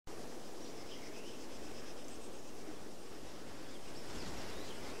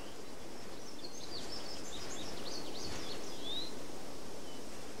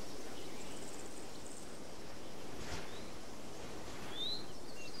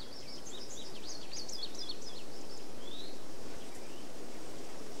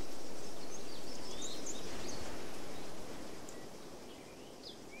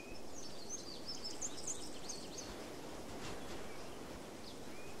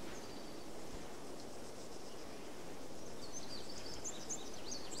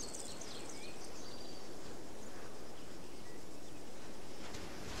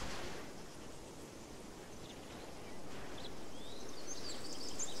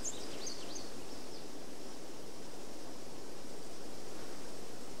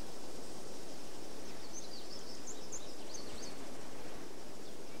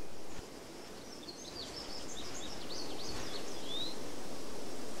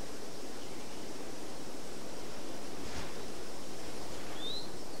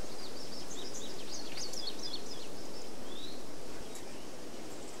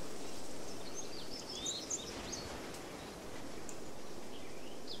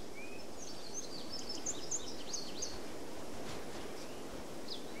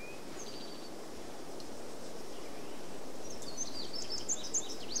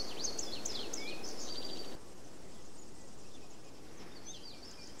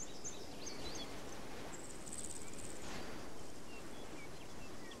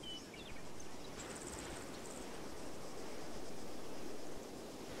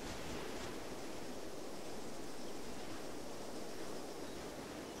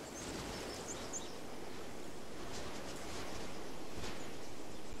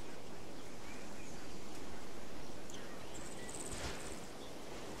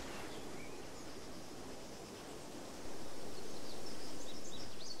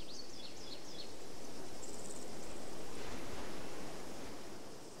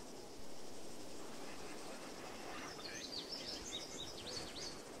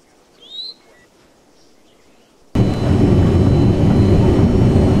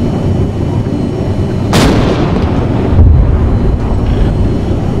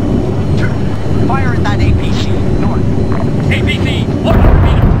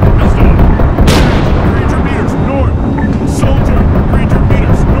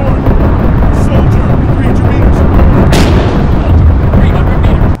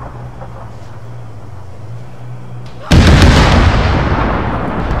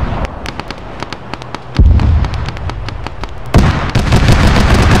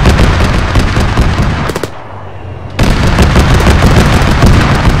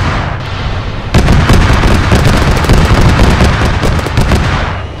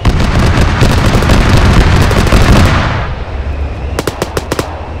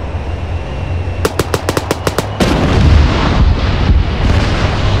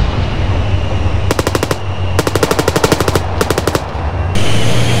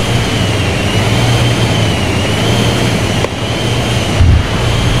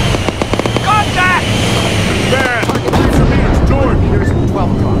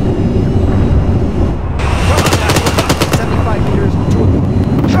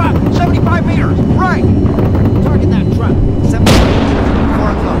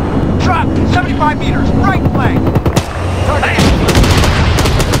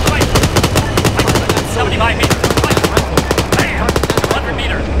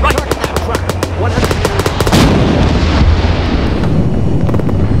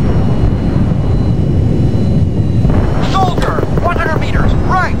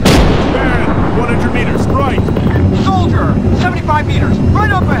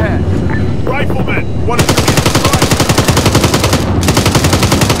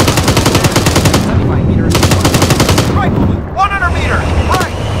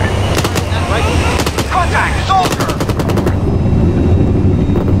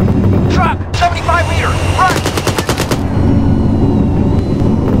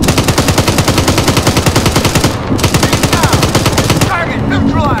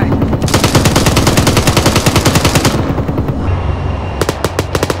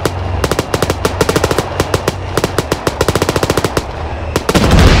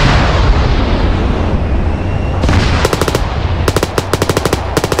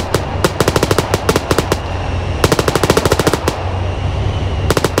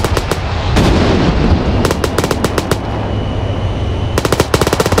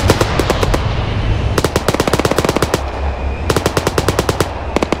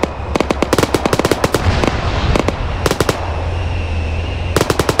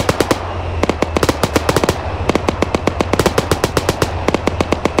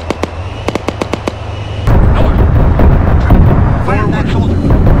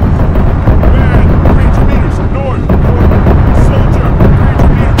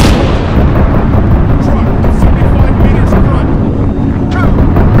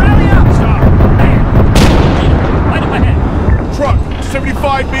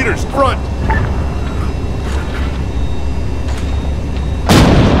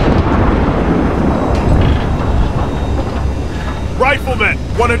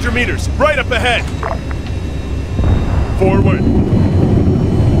men, 100 meters, right up ahead. Forward.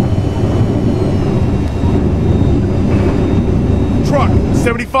 Truck,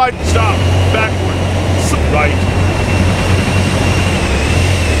 75, stop, backward, right.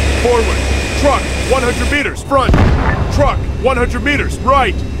 Forward, truck, 100 meters, front. Truck, 100 meters,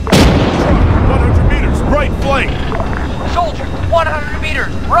 right. Truck, 100 meters, right flank. Soldier, 100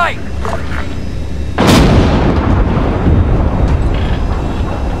 meters, right.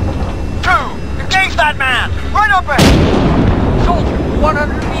 Two, engage that man, right up ahead. Soldier,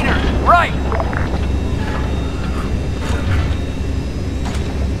 100 meters, right.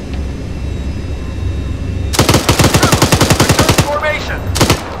 Formation.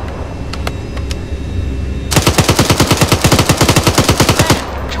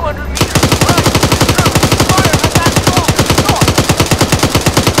 200 meters, right. Fire at that north.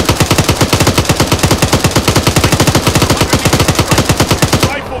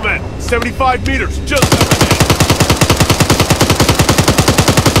 75 meters, just up ahead.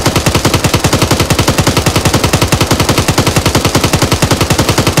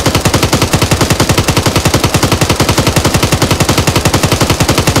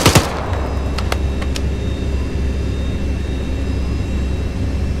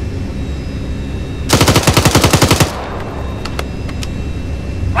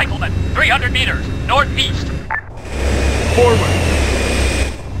 Rifleman, 300 meters, northeast. Forward.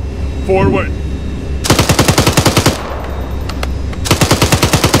 Forward.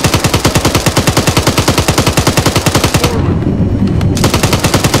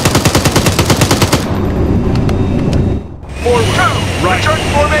 Forward. Right. Return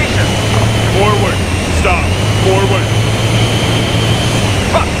formation. Forward. Stop. Forward.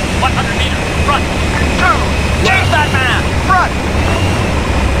 Front. 100 meters. Front. 2. Chase that man. Front.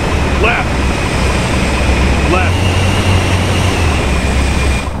 Left. Left.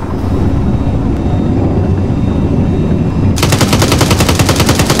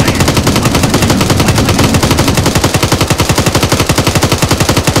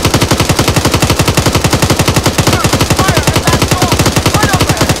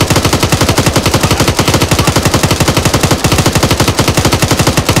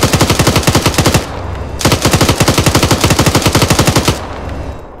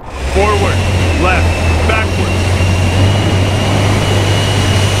 Forward, left, backward.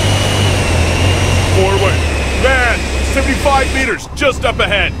 Forward. Man, 75 meters, just up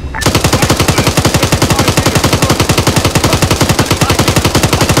ahead.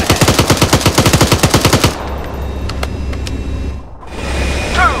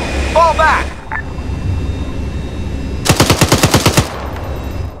 Two, fall back.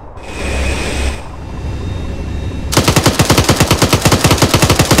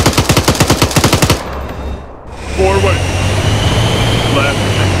 Forward. Left.